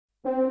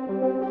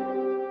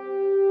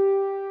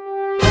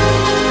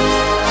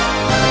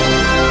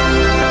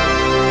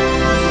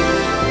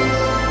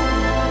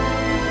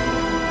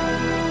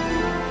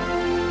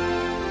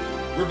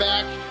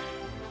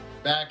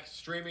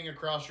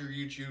across your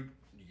YouTube.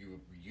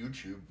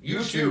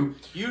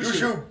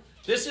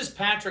 This is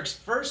Patrick's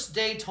first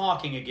day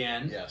talking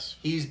again. Yes.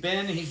 He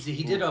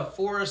did a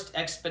forest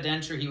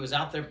expediture. He was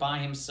out there by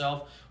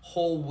himself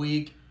whole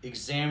week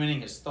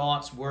examining his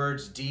thoughts,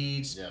 words,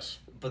 deeds. Yes.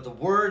 But the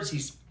words,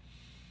 he's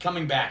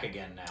coming back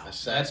again now.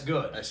 That's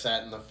good. I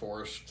sat in the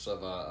forests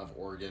of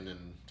Oregon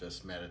and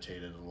just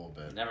meditated a little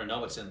bit. You never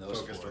know what's in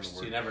those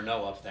forests. You never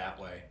know up that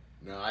way.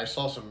 No, I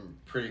saw some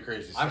pretty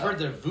crazy stuff. I've heard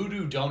that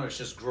voodoo donuts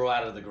just grow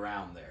out of the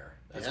ground there.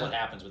 That's what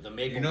happens with the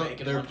maple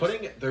bacon.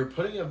 They're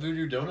putting a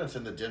Voodoo Donuts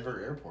in the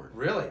Denver airport.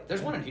 Really?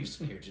 There's one in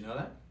Houston here. Did you know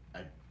that?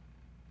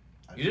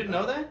 You didn't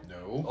know that?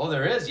 No. Oh,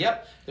 there is.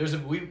 Yep.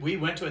 We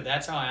went to it.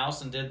 That's how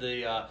Allison did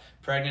the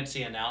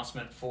pregnancy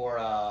announcement for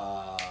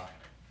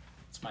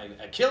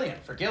Killian.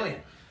 For Killian,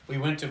 we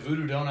went to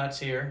Voodoo Donuts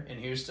here in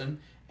Houston,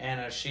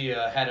 and she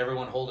had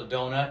everyone hold a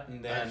donut,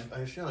 and then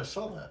I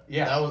saw that.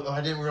 Yeah.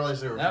 I didn't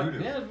realize they were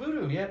voodoo. Yeah,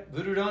 voodoo. Yeah,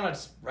 Voodoo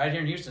Donuts right here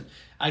in Houston.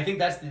 I think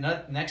that's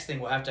the next thing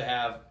we'll have to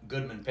have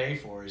Goodman pay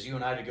for is you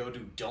and I to go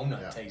do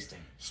donut tasting.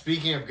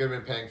 Speaking of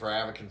Goodman paying for, I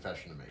have a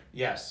confession to make.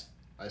 Yes.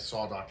 I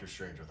saw Doctor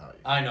Strange without you.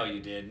 I know you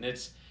did,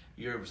 and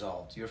you're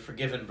absolved. You're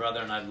forgiven,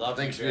 brother, and I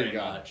love you very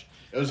much.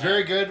 It was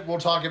very good. We'll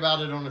talk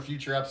about it on a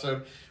future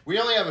episode. We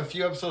only have a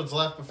few episodes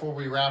left before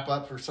we wrap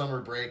up for summer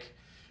break,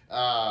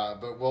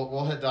 but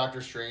we'll hit Doctor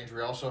Strange.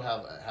 We also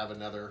have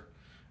another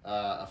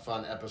a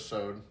fun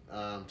episode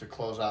to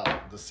close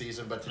out the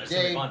season. But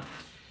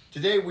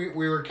today we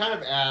were kind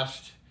of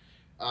asked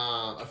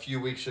a few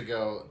weeks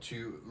ago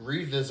to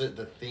revisit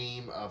the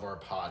theme of our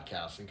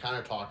podcast and kind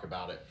of talk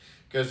about it.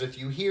 Because if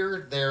you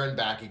hear There and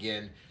Back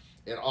Again,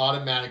 it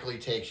automatically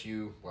takes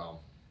you,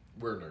 well,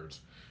 we're nerds.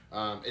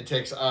 It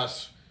takes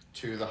us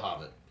to The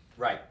Hobbit.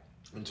 Right.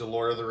 And to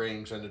Lord of the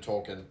Rings and to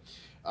Tolkien.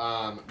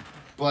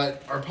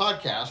 But our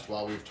podcast,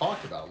 while we've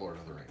talked about Lord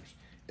of the Rings,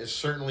 is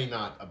certainly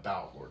not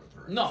about Lord of the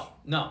Rings.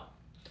 No.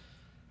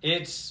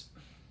 It's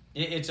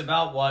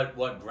about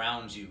what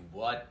grounds you.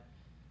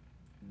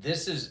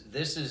 This is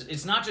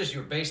it's not just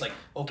your base, like,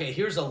 okay,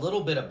 here's a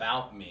little bit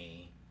about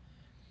me,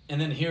 and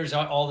then here's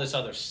all this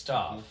other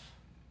stuff. Mm-hmm.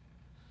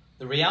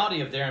 The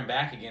reality of There and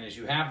Back Again is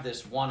you have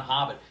this one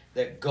hobbit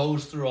that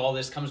goes through all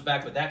this, comes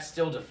back, but that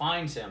still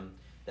defines him,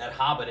 that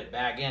hobbit at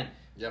Bag End.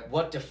 Yep.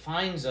 What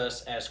defines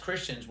us as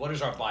Christians, what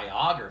is our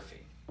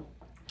biography,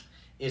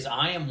 is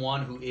I am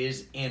one who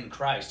is in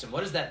Christ. And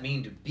what does that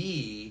mean to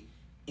be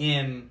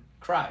in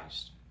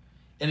Christ?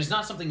 And it's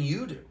not something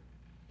you do.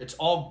 It's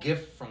all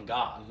gift from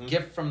God,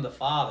 gift from the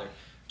Father.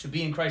 To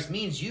be in Christ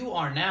means you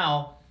are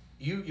now,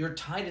 you're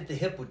tied at the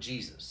hip with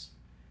Jesus.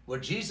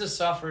 What Jesus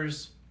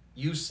suffers,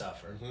 you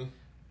suffer. Mm-hmm.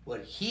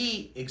 What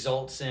he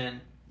exalts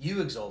in,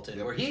 you exalt in.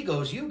 Yep. Where he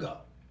goes, you go.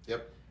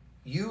 Yep.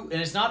 And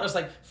it's not us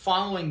like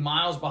following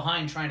miles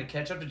behind trying to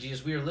catch up to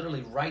Jesus. We are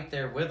literally right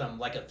there with him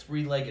like a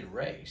three-legged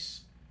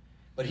race.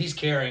 But he's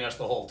carrying us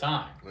the whole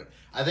time.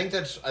 I think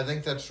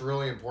that's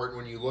really important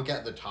when you look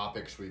at the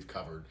topics we've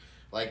covered.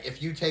 Like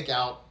if you take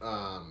out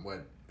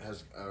what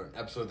has an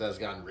episode that has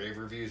gotten rave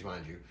reviews,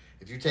 mind you.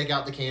 If you take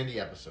out the candy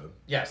episode,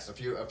 yes, a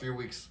few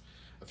weeks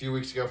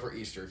ago for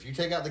Easter. If you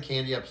take out the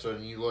candy episode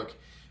and you look,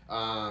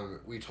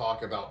 we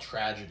talk about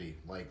tragedy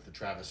like the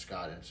Travis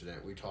Scott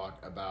incident. We talk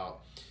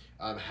about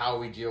how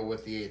we deal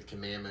with the Eighth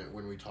Commandment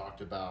when we talked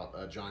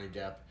about Johnny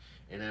Depp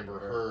and Amber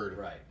Heard.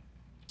 Right.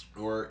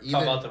 Or even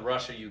talk about the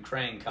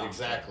Russia-Ukraine conflict.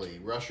 Exactly.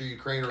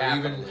 Russia-Ukraine, or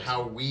even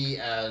how we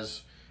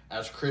as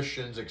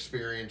Christians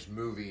experience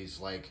movies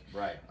like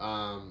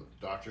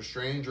Doctor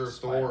Strange or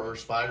Thor or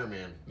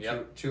Spider-Man.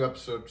 Yep.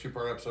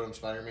 Two-part episode on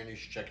Spider-Man. You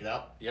should check it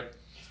out. Yep.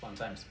 It's fun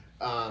times.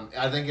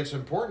 I think it's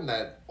important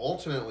that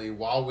ultimately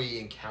while we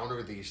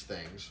encounter these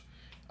things,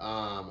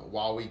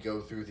 while we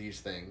go through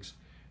these things,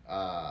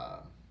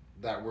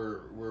 that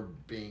we're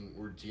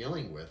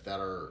dealing with that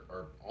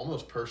are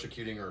almost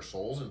persecuting our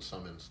souls in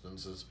some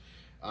instances,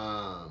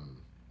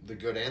 the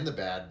good and the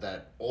bad,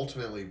 that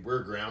ultimately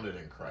we're grounded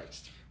in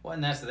Christ. Well,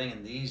 and that's the thing,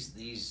 and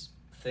these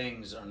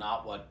things are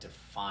not what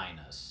define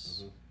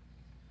us.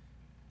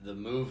 Mm-hmm. The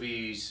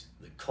movies,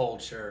 the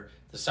culture,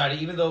 the society,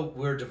 even though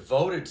we're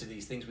devoted to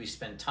these things, we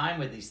spend time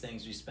with these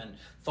things, we spend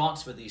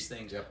thoughts with these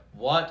things,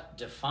 what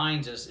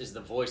defines us is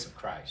the voice of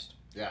Christ.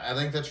 Yeah, I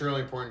think that's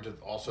really important to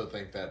also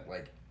think that,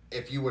 like,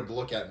 if you would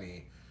look at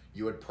me,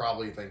 you would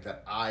probably think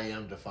that I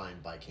am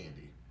defined by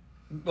candy.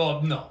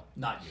 Well, no,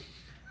 not you.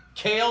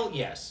 Kale,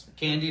 yes.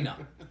 Candy, no.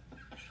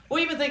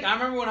 Well, even think, I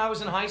remember when I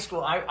was in high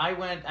school, I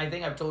went, I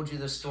think I've told you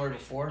this story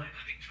before.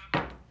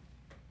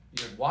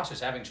 Your watch is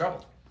having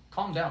trouble.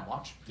 Calm down,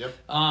 watch. Yep.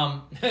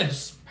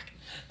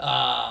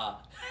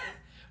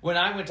 When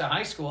I went to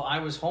high school, I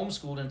was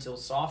homeschooled until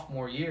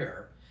sophomore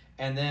year.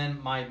 And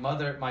then my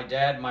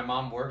dad, and my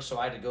mom worked, so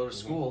I had to go to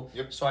school.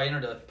 Yep. So I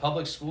entered a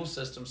public school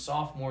system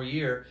sophomore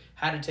year,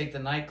 had to take the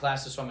night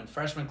classes, so I'm in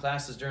freshman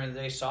classes during the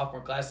day,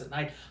 sophomore classes at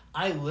night.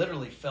 I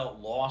literally felt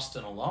lost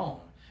and alone.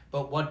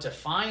 But what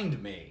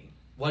defined me,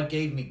 what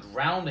gave me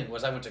grounding,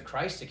 was I went to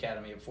Christ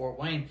Academy at Fort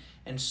Wayne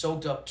and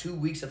soaked up 2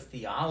 weeks of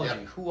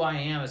theology, who I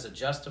am as a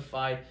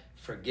justified,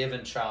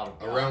 forgiven child of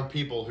God. Around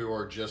people who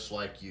are just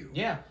like you.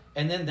 Yeah.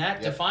 And then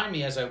that defined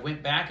me as I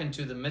went back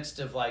into the midst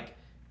of like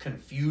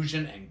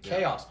confusion and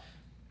chaos.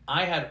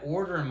 I had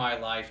order in my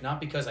life, not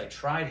because I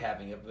tried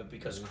having it, but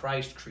because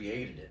Christ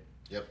created it.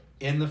 Yep.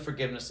 In the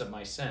forgiveness of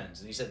my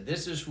sins. And he said,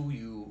 this is who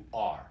you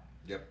are.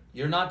 Yep.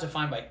 You're not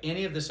defined by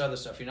any of this other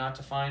stuff. You're not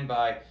defined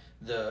by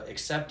the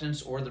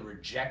acceptance or the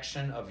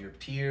rejection of your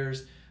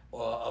peers,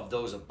 of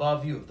those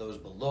above you, of those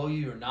below you.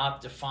 You're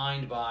not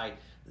defined by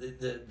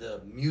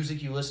the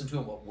music you listen to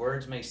and what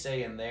words may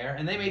say in there.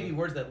 And they may be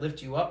words that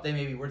lift you up. They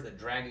may be words that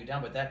drag you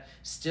down. But that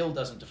still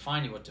doesn't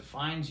define you. What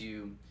defines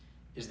you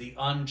is the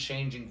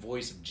unchanging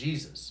voice of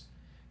Jesus,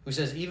 who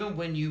says, even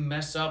when you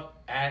mess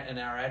up and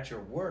are at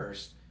your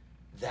worst,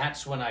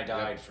 that's when I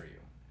died for you.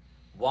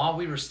 While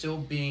we were still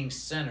being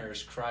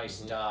sinners,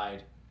 Christ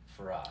died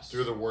for us.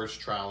 Through the worst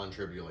trial and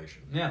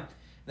tribulation. Yeah. And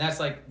that's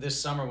like this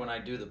summer when I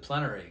do the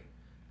plenary.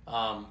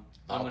 I'm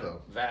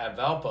Valpo. at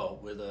Valpo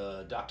with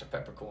Dr.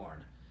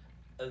 Peppercorn.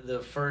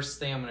 The first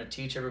thing I'm going to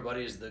teach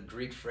everybody is the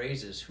Greek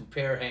phrases,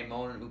 huper,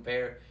 haimon, and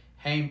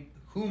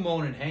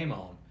humon and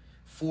haimon,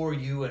 for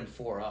you and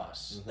for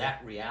us.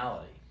 That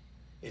reality.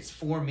 It's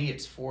for me,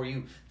 it's for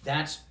you.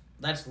 That's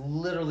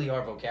literally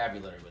our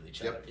vocabulary with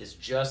each other. It's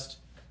just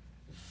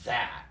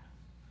that.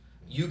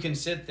 You can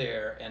sit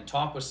there and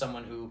talk with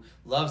someone who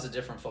loves a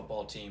different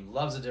football team,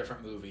 loves a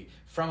different movie,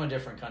 from a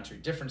different country,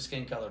 different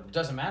skin color. It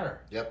doesn't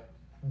matter.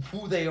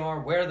 Who they are,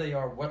 where they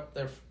are,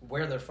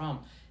 where they're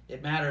from.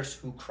 It matters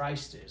who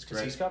Christ is,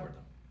 because he's covered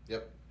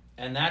them.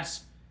 And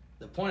that's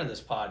the point of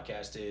this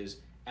podcast is,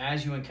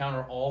 as you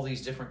encounter all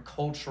these different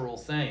cultural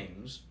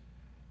things,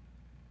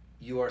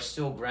 you are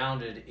still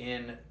grounded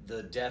in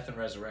the death and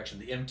resurrection,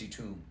 the empty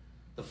tomb.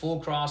 The full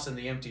cross and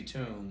the empty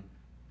tomb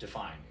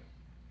define you.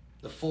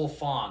 The full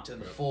font and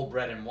the full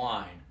bread and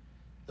wine,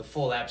 the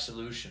full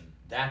absolution,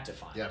 that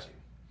defines you.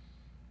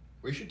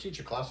 We should teach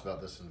a class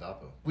about this in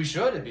Valpo. We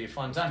should. It'd be a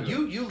fun time.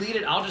 You lead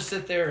it. I'll just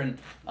sit there and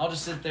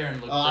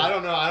look. I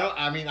don't know.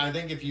 I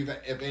think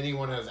if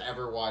anyone has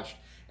ever watched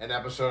an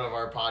episode of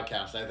our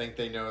podcast, I think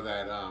they know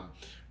that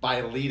by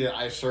lead it,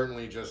 I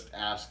certainly just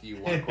ask you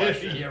one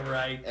question. You're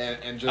right.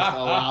 And just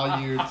allow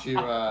you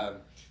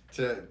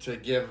to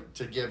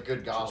give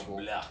good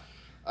gospel.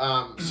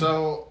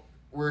 So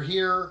we're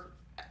here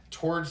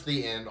towards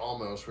the end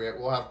almost.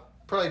 We'll have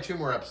probably 2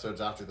 more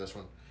episodes after this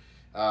one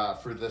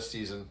for this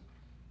season.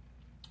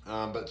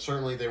 But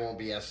certainly they won't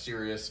be as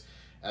serious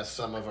as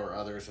some of our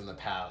others in the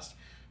past.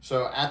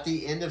 So at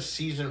the end of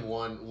season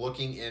 1,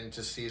 looking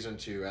into season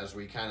 2, as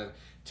we kind of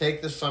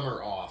take the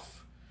summer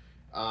off,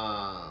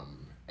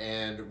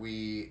 and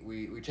we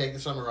take the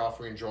summer off,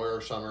 we enjoy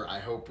our summer. I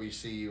hope we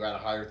see you at a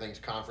Higher Things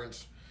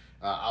conference.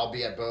 I'll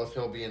be at both.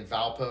 He'll be in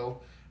Valpo.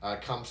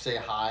 Come say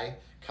hi.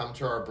 Come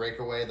to our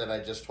breakaway that I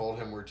just told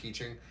him we're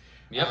teaching.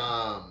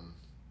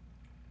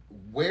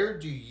 Where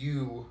do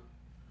you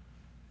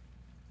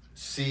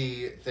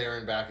see There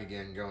and Back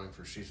Again going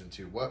for season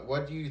 2?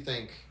 What do you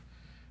think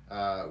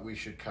we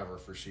should cover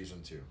for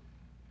season 2?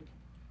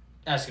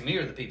 Asking me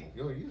or the people?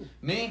 You.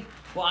 Me?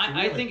 Well,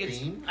 I think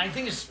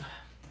it's.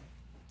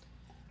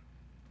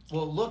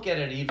 Well, look at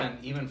it.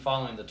 Even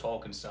following the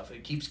Tolkien stuff,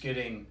 it keeps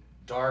getting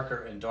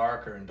darker and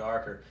darker and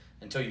darker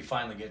until you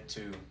finally get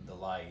to the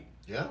light.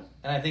 Yeah.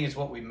 And I think it's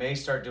what we may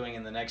start doing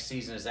in the next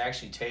season is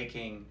actually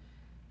taking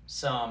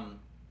some.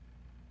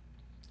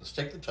 Let's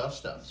take the tough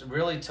stuff. It's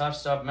really tough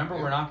stuff. Remember,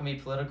 we're not going to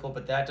be political,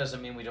 but that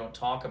doesn't mean we don't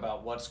talk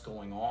about what's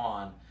going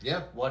on.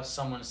 Yeah. What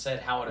someone said,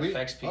 how it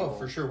affects people. Oh,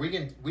 for sure. We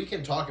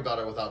can talk about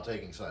it without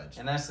taking sides.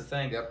 And that's the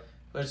thing. Yep.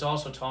 But it's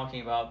also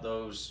talking about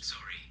those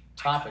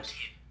topics.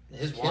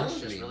 His watch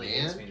just really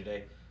hates me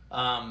today.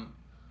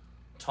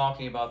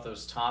 Talking about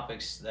those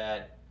topics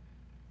that,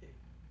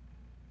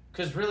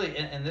 because really,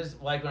 and this,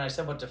 like when I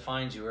said what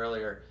defines you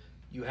earlier,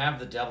 you have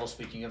the devil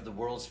speaking, you have the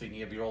world speaking,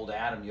 you have your old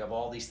Adam, you have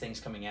all these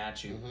things coming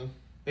at you.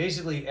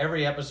 Basically,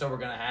 every episode we're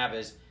going to have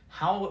is,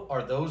 how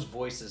are those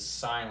voices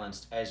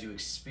silenced as you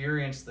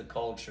experience the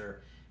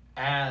culture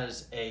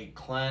as a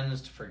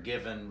cleansed,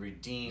 forgiven,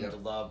 redeemed,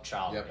 loved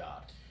child of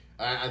God?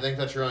 I think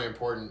that's really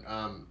important.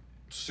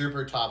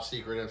 Super top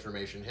secret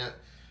information.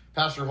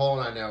 Pastor Hull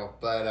and I know,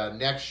 but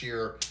next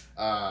year,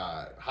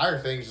 Higher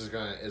Things is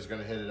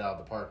gonna hit it out of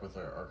the park with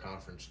our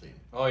conference theme.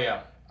 Oh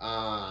yeah.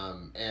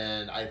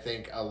 And I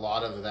think a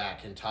lot of that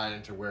can tie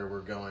into where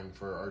we're going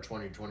for our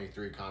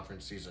 2023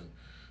 conference season.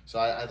 So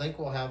I think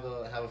we'll have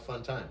a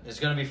fun time. It's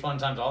going to be fun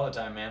times all the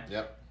time, man.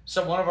 Yep.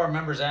 So one of our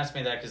members asked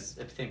me that, because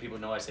I think people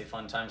know I say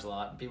fun times a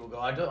lot. And people go,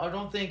 I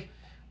don't think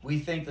we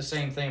think the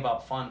same thing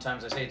about fun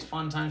times. I say it's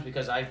fun times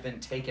because I've been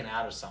taken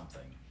out of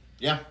something.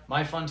 Yeah.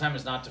 My fun time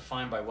is not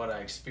defined by what I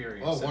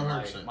experience. Oh,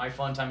 100%. My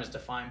fun time is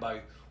defined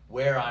by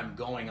where I'm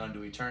going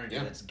unto eternity.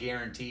 That's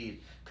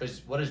guaranteed.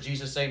 Because what does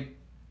Jesus say?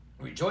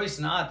 Rejoice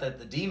not that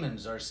the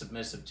demons are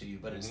submissive to you,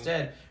 but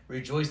instead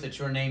rejoice that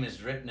your name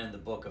is written in the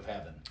book of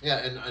heaven. Yeah,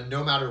 and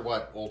no matter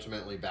what,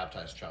 ultimately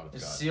baptized child of God.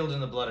 It's sealed in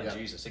the blood of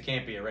Jesus. It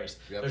can't be erased.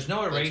 Yep. There's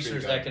no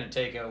erasers that can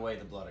take away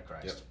the blood of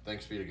Christ. Yep.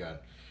 Thanks be to God.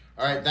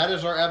 All right, that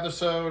is our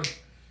episode.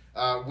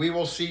 We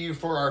will see you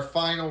for our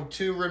final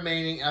 2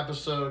 remaining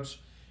episodes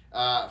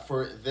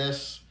for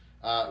this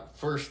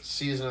first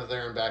season of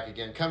There and Back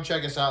Again. Come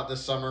check us out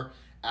this summer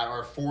at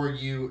our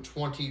 4U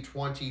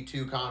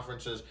 2022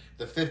 conferences.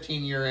 The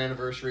 15-year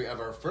anniversary of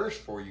our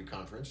first 4U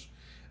conference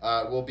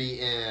will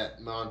be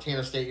at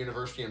Montana State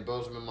University in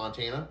Bozeman,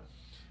 Montana.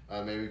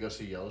 Maybe go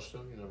see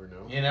Yellowstone. You never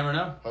know. You never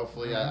know.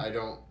 Hopefully, I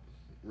don't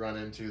run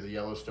into the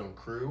Yellowstone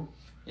crew.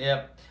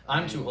 Yep.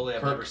 I'm too holy.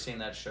 I've never seen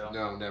that show.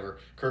 No, never.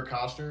 Kirk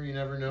Costner, you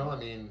never know. I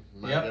mean,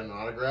 might get an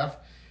autograph.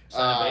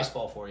 Sign a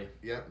baseball for you.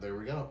 Yep, there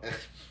we go.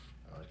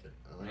 I like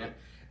it.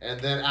 And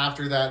then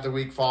after that, the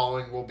week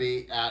following, we'll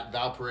be at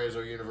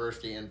Valparaiso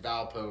University in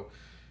Valpo,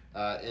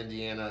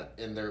 Indiana,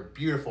 in their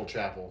beautiful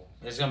chapel.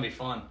 It's going to be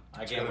fun.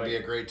 It's going to be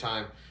a great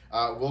time.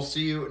 We'll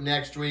see you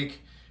next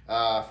week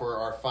for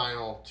our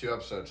final 2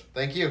 episodes.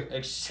 Thank you.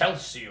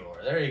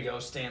 Excelsior. There you go.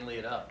 Stanley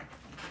it up.